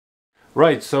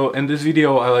Right, so in this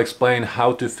video I'll explain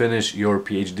how to finish your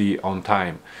PhD on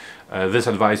time. This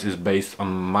advice is based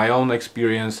on my own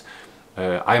experience.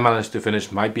 I managed to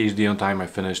finish my PhD on time. I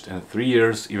finished in 3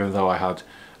 years, even though I had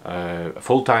a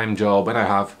full-time job and I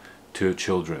have 2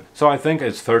 children. So I think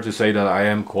it's fair to say that I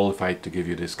am qualified to give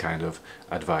you this kind of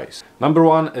advice. Number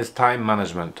 1 is time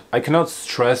management. I cannot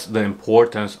stress the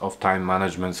importance of time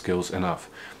management skills enough.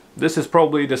 This is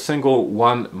probably the single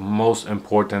one most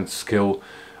important skill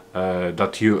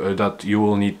that you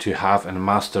will need to have and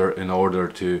master in order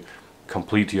to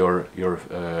complete your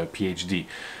PhD.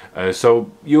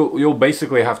 So you'll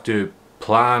basically have to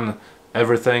plan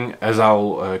everything, as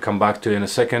I'll come back to in a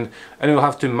second, and you'll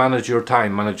have to manage your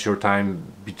time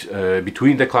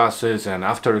between the classes and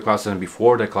after the classes and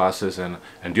before the classes and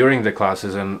during the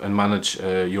classes, and manage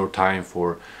your time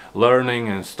for learning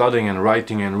and studying and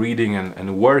writing and reading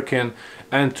and working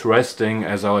and resting,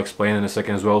 as I'll explain in a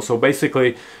second as well. So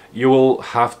basically you will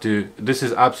have to, this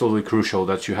is absolutely crucial,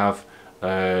 that you have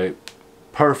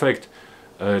perfect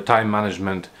time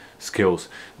management skills.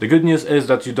 The good news is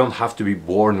that you don't have to be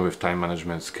born with time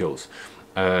management skills.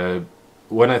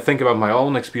 When I think about my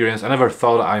own experience, I never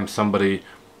thought I'm somebody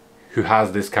who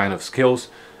has this kind of skills,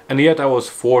 and yet I was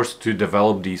forced to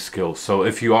develop these skills. So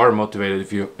if you are motivated,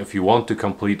 if you want to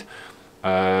complete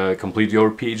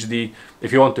your PhD,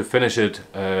 if you want to finish it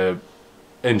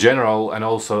in general, and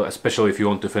also especially if you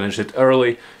want to finish it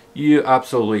early, you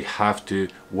absolutely have to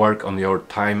work on your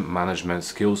time management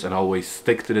skills and always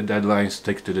stick to the deadlines,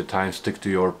 stick to the time, stick to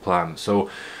your plan. So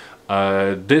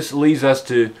this leads us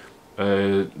to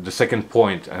the second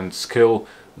point and skill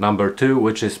number 2,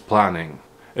 which is planning.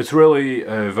 It's really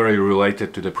very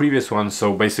related to the previous one.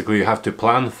 So basically you have to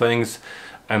plan things,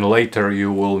 and later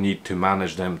you will need to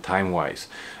manage them time-wise.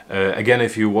 Again,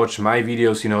 if you watch my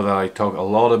videos, you know that I talk a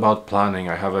lot about planning.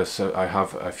 I have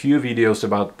a few videos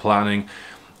about planning.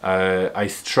 I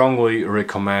strongly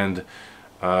recommend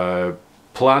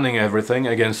planning everything.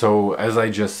 Again, so as I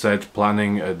just said,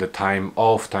 planning the time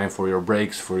off, time for your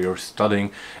breaks, for your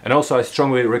studying, and also I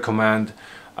strongly recommend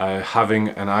having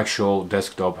an actual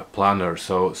desktop planner,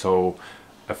 so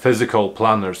a physical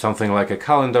planner, something like a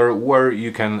calendar where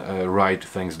you can write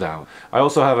things down. I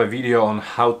also have a video on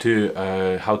how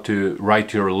to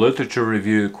write your literature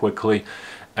review quickly,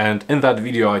 and in that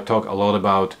video I talk a lot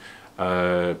about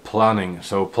planning.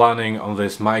 So planning on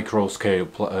this micro scale,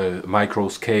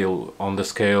 on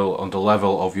the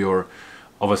level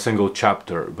of a single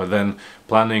chapter, but then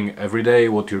planning every day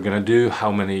what you're gonna do,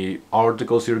 how many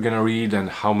articles you're gonna read, and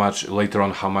how much later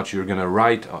on, how much you're gonna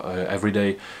write every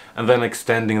day, and then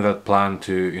extending that plan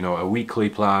to, you know, a weekly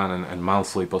plan and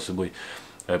monthly possibly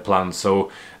plan.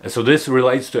 So this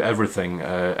relates to everything,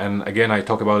 and again I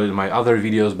talk about it in my other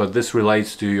videos, but this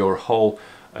relates to your whole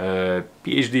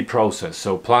PhD process.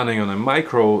 So planning on a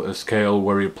micro scale,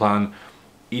 where you plan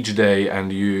each day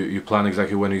and you plan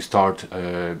exactly when you start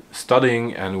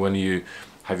studying and when you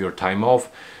have your time off,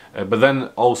 but then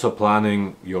also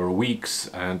planning your weeks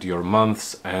and your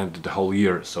months and the whole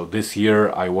year. So this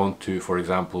year I want to, for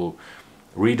example,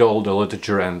 read all the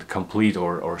literature and complete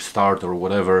or start or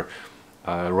whatever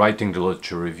writing the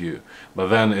literature review. But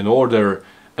then in order,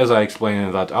 as I explained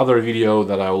in that other video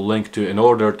that I will link to, in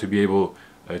order to be able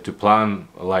to plan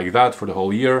like that for the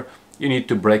whole year, you need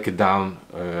to break it down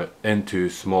into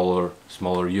smaller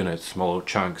units, smaller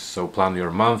chunks. So plan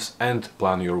your months and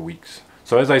plan your weeks.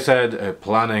 So as I said,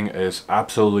 planning is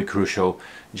absolutely crucial,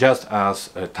 just as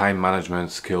time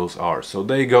management skills are. So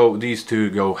these two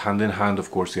go hand in hand. Of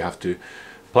course, you have to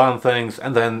plan things,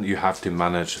 and then you have to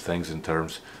manage things in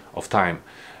terms of time.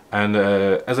 And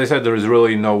as I said, there is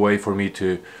really no way for me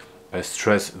to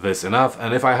stress this enough.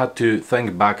 And if I had to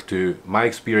think back to my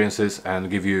experiences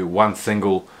and give you one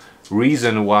single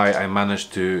reason why I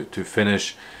managed to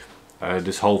finish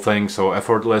this whole thing so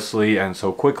effortlessly and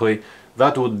so quickly,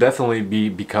 that would definitely be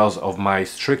because of my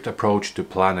strict approach to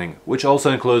planning, which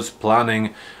also includes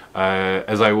planning,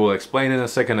 as I will explain in a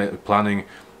second, planning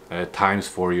times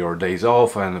for your days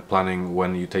off and planning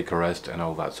when you take a rest and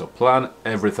all that. So plan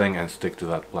everything and stick to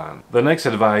that plan. The next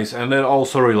advice, and it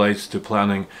also relates to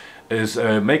planning, is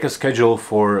make a schedule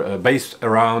for based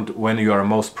around when you are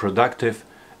most productive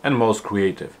and most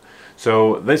creative.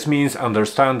 So this means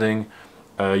understanding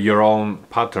your own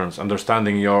patterns,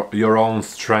 understanding your own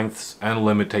strengths and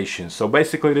limitations. So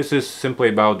basically this is simply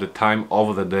about the time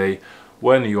of the day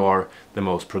when you are the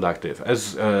most productive.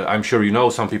 As I'm sure you know,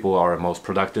 some people are most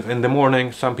productive in the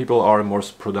morning, some people are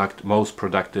most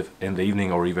productive in the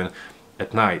evening or even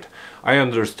at night. I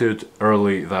understood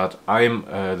early that I'm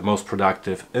the most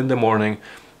productive in the morning,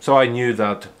 so I knew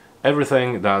that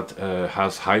everything that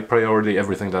has high priority,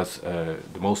 everything that's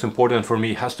the most important for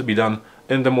me has to be done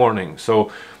in the morning.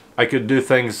 So I could do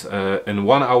things in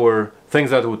 1 hour,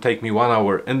 things that would take me 1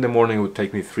 hour in the morning would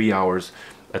take me 3 hours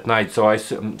at night. So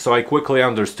I quickly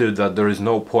understood that there is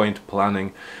no point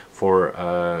planning for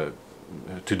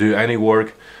to do any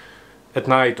work at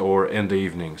night or in the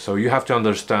evening. So you have to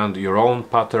understand your own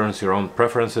patterns, your own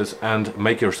preferences, and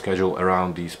make your schedule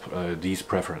around these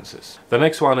preferences. The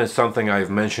next one is something I've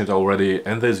mentioned already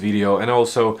in this video, and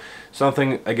also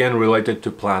something again related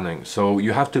to planning. So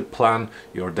you have to plan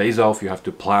your days off, you have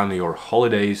to plan your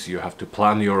holidays, you have to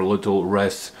plan your little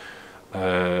rests,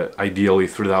 ideally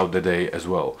throughout the day as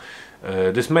well.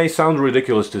 This may sound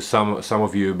ridiculous to some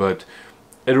of you, but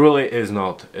it really is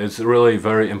not. It's really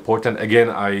very important. Again,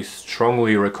 I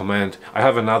strongly recommend. I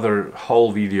have another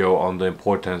whole video on the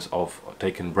importance of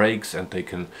taking breaks and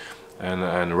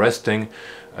and resting.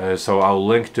 So I'll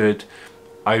link to it.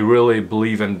 I really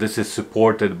believe, and this is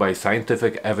supported by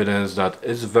scientific evidence, that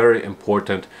it's very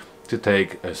important to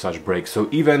take such breaks. So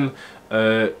even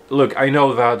look, I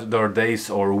know that there are days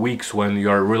or weeks when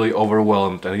you are really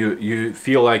overwhelmed and you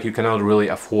feel like you cannot really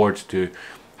afford to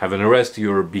have a rest,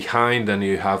 you're behind, and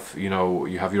you have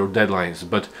your deadlines.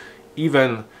 But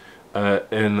even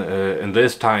in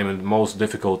this time, in the most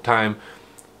difficult time,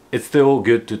 it's still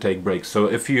good to take breaks.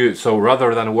 So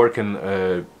rather than working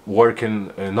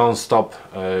non-stop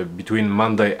between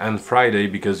Monday and Friday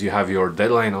because you have your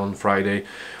deadline on Friday,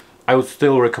 I would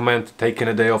still recommend taking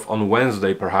a day off on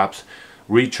Wednesday, perhaps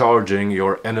recharging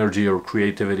your energy, your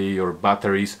creativity, your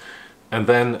batteries, and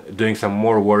then doing some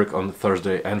more work on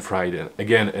Thursday and Friday.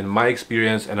 Again, in my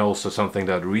experience, and also something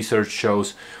that research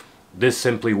shows, this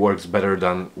simply works better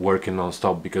than working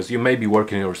non-stop, because you may be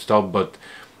working your stop, but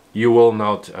you will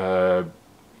not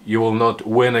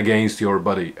win against your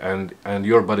body, and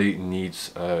your body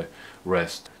needs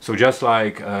rest. So just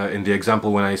like in the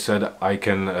example when I said I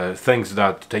can things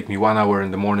that take me 1 hour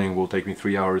in the morning will take me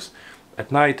 3 hours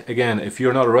at night, again, if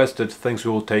you're not rested, things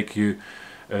will take you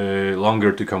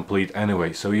longer to complete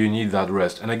anyway. So you need that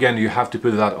rest, and again, you have to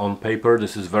put that on paper.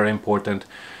 This is very important,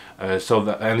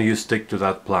 and you stick to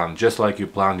that plan. Just like you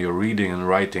plan your reading and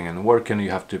writing and working, you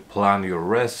have to plan your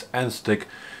rest and stick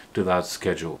to that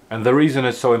schedule. And the reason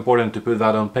it's so important to put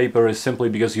that on paper is simply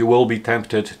because you will be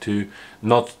tempted to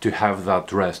not to have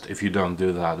that rest if you don't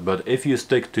do that. But if you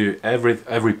stick to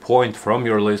every point from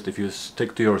your list, if you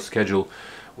stick to your schedule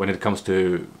when it comes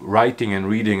to writing and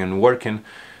reading and working,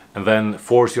 and then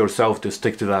force yourself to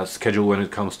stick to that schedule when it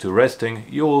comes to resting,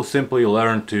 you will simply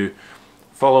learn to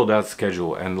follow that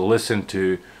schedule and listen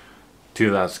to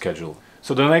that schedule.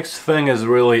 So the next thing is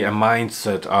really a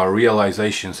mindset, a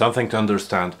realization, something to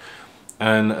understand,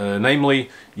 and namely,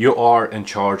 you are in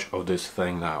charge of this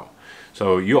thing now.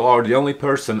 So you are the only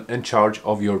person in charge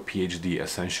of your PhD,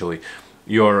 essentially.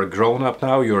 You're grown up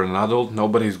now, you're an adult,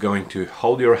 nobody's going to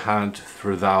hold your hand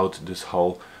throughout this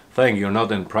whole thing. You're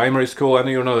not in primary school and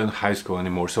you're not in high school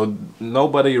anymore, so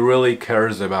nobody really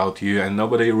cares about you, and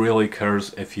nobody really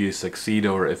cares if you succeed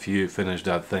or if you finish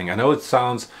that thing. I know it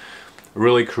sounds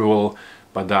really cruel,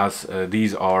 but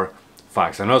these are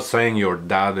facts. I'm not saying your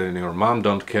dad and your mom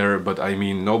don't care, but I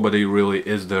mean nobody really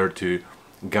is there to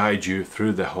guide you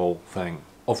through the whole thing.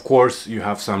 Of course you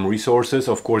have some resources,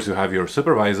 of course you have your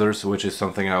supervisors, which is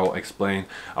something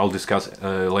I'll discuss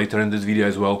later in this video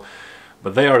as well.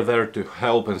 But they are there to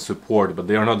help and support, but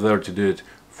they are not there to do it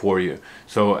for you.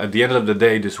 So at the end of the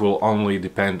day, this will only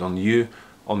depend on you,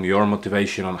 on your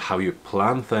motivation, on how you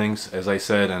plan things, as I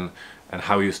said, and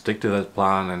how you stick to that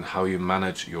plan and how you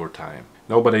manage your time.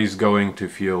 Nobody's going to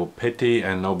feel pity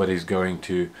and nobody's going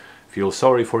to feel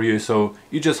sorry for you, so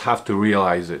you just have to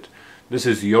realize it. This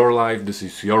is your life, this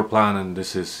is your plan, and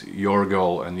this is your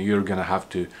goal, and you're gonna have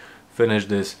to finish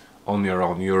this on your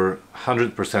own. You're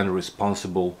 100%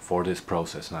 responsible for this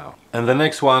process now. And the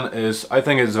next one is, I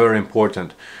think it's very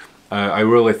important. I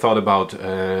really thought about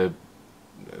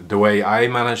the way I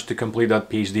managed to complete that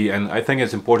PhD, and I think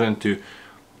it's important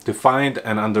to find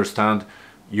and understand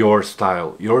your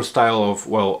style of,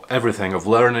 well, everything, of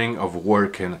learning, of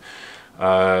working,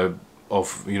 of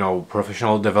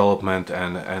professional development,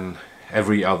 and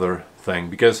every other thing.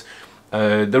 Because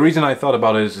the reason I thought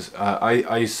about it is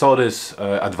I saw this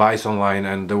advice online,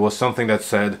 and there was something that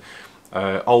said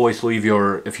always leave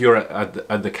if you're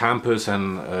at the campus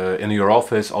and in your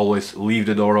office, always leave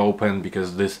the door open,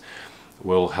 because this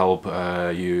will help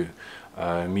you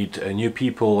meet new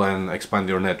people and expand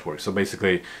your network. So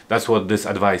basically that's what this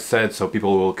advice said. So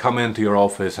people will come into your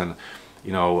office and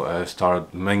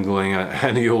start mingling,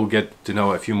 and you'll get to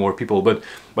know a few more people. But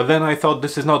then I thought,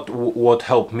 this is not what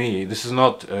helped me, this is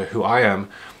not who I am.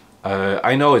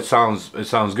 I know it sounds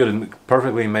good and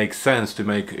perfectly makes sense to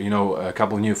make, you know, a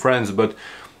couple of new friends, but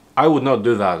I would not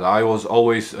do that. I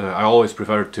always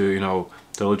prefer to, you know,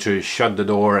 to literally shut the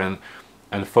door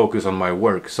and focus on my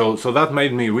work. So that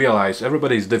made me realize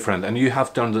everybody's different, and you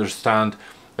have to understand,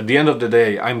 at the end of the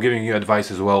day, I'm giving you advice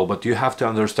as well, but you have to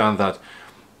understand that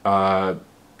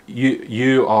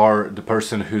you are the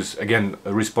person who's, again,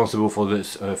 responsible for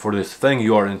this thing.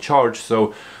 You are in charge.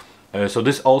 So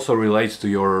this also relates to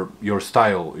your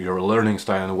style, your learning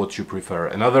style, and what you prefer.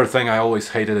 Another thing I always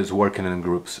hated is working in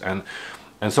groups, and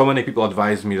so many people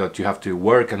advise me that you have to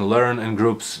work and learn in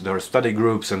groups. There are study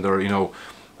groups, and there are, you know,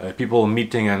 people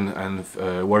meeting and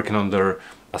working on their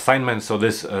assignments. So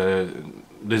this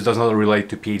does not relate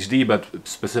to PhD, but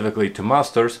specifically to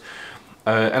masters.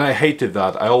 And I hated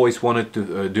that. I always wanted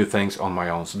to do things on my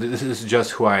own. So this is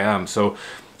just who I am. So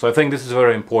I think this is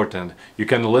very important. You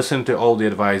can listen to all the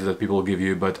advice that people give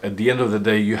you, but at the end of the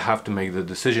day, you have to make the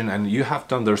decision, and you have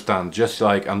to understand, just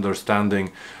like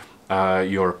understanding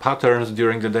your patterns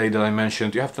during the day that I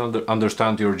mentioned, you have to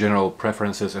understand your general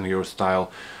preferences and your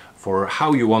style for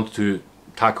how you want to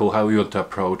tackle, how you want to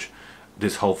approach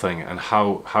this whole thing, and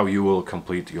how you will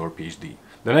complete your PhD.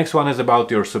 The next one is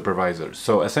about your supervisors.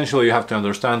 So essentially you have to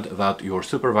understand that your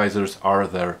supervisors are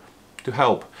there to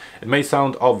help. It may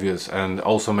sound obvious and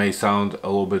also may sound a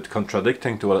little bit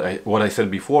contradicting to what I said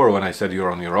before when I said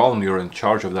you're on your own, you're in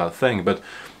charge of that thing, but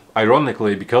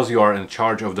ironically, because you are in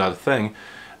charge of that thing,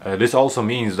 this also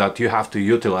means that you have to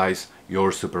utilize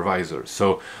your supervisors.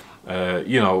 So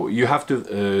you know, you have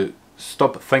to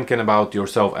stop thinking about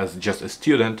yourself as just a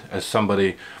student, as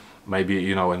somebody maybe,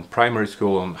 you know, in primary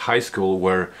school and high school,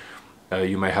 where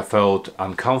you may have felt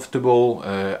uncomfortable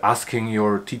asking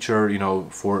your teacher, you know,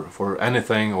 for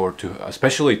anything, or to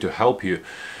especially to help you.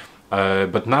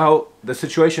 But now the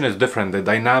situation is different. The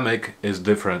dynamic is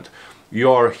different.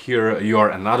 You are here, you are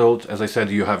an adult, as I said,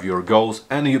 you have your goals,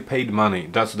 and you paid money.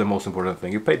 That's the most important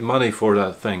thing. You paid money for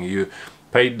that thing. You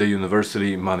paid the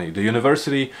university money. The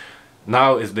university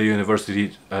now is the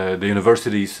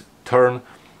university's turn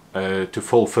to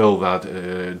fulfill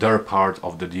that their part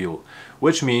of the deal,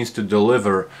 which means to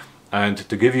deliver and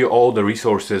to give you all the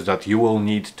resources that you will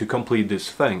need to complete this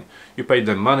thing. You paid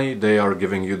them money, they are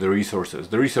giving you the resources.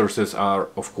 The resources are,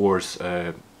 of course,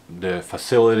 the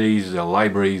facilities, the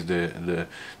libraries, the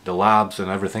labs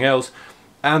and everything else,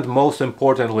 and most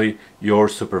importantly, your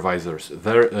supervisors.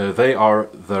 They are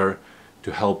there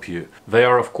to help you. They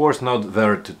are, of course, not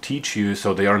there to teach you,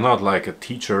 so they are not like a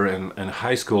teacher in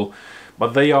high school,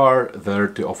 but they are there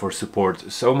to offer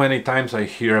support. So many times I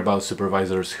hear about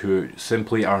supervisors who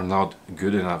simply are not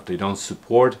good enough. They don't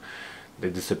support, they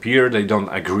disappear, they don't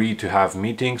agree to have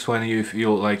meetings when you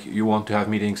feel like you want to have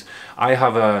meetings. I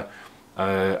have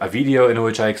a video in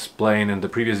which I explain, in the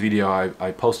previous video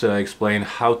I posted, I explain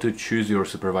how to choose your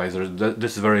supervisors.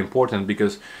 This is very important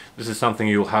because this is something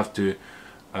you'll have to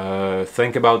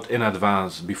think about in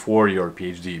advance before your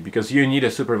PhD, because you need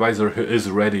a supervisor who is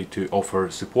ready to offer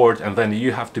support, and then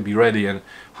you have to be ready and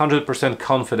 100%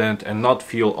 confident and not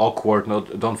feel awkward,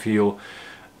 don't feel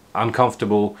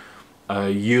uncomfortable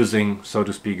using, so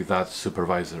to speak, that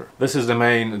supervisor. This is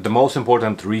the most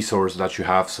important resource that you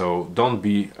have, so don't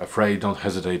be afraid, don't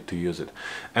hesitate to use it.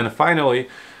 And finally,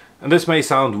 and this may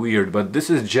sound weird, but this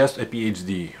is just a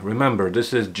PhD. Remember,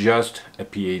 this is just a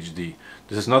PhD.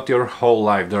 This is not your whole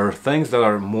life. There are things that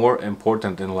are more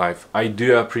important in life. I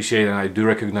do appreciate and I do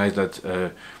recognize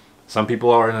that some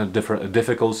people are in a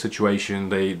difficult situation.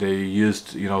 They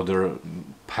used, you know, their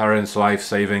parents' life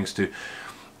savings to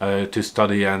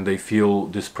study, and they feel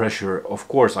this pressure. Of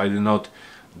course, I do not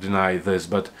deny this,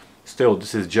 but still,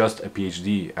 this is just a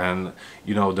PhD, and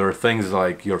you know, there are things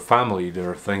like your family,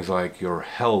 there are things like your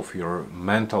health, your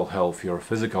mental health, your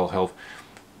physical health.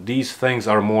 These things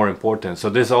are more important. So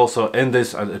this also, in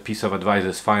this piece of advice,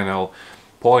 this final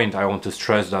point, I want to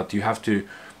stress that you have to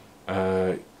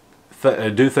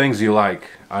do things you like.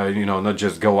 You know, not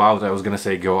just go out. I was gonna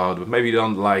say go out, but maybe you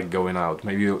don't like going out.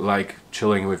 Maybe you like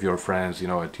chilling with your friends, you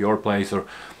know, at your place or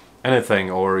anything,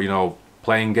 or you know,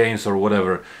 playing games or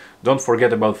whatever. Don't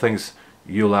forget about things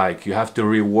you like. You have to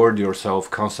reward yourself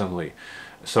constantly.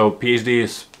 So PhD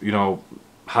is, you know,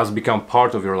 has become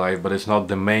part of your life, but it's not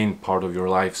the main part of your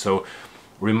life. So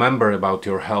remember about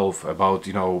your health, about,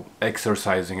 you know,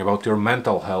 exercising, about your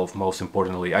mental health, most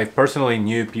importantly. I personally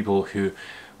knew people who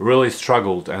really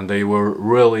struggled, and they were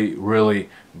really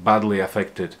badly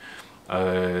affected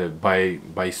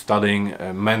by studying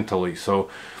mentally. So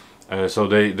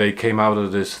they came out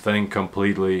of this thing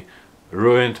completely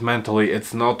ruined mentally.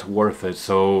 It's not worth it.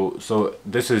 So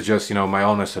this is just, you know, my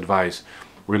honest advice.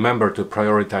 remember to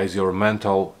prioritize your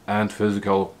mental and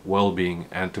physical well-being,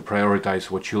 and to prioritize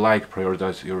what you like,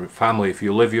 prioritize your family. If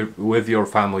you live with your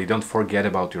family, don't forget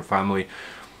about your family.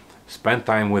 Spend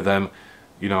time with them.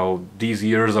 You know, these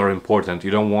years are important.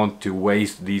 You don't want to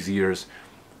waste these years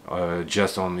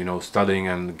just on, you know, studying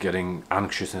and getting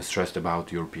anxious and stressed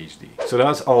about your PhD. So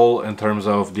that's all in terms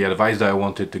of the advice that I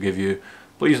wanted to give you.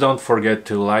 Please don't forget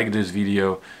to like this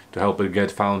video to help it get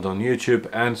found on YouTube,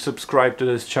 and subscribe to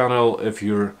this channel if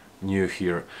you're new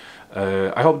here.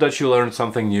 I hope that you learned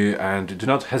something new, and do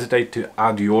not hesitate to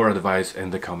add your advice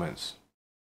in the comments.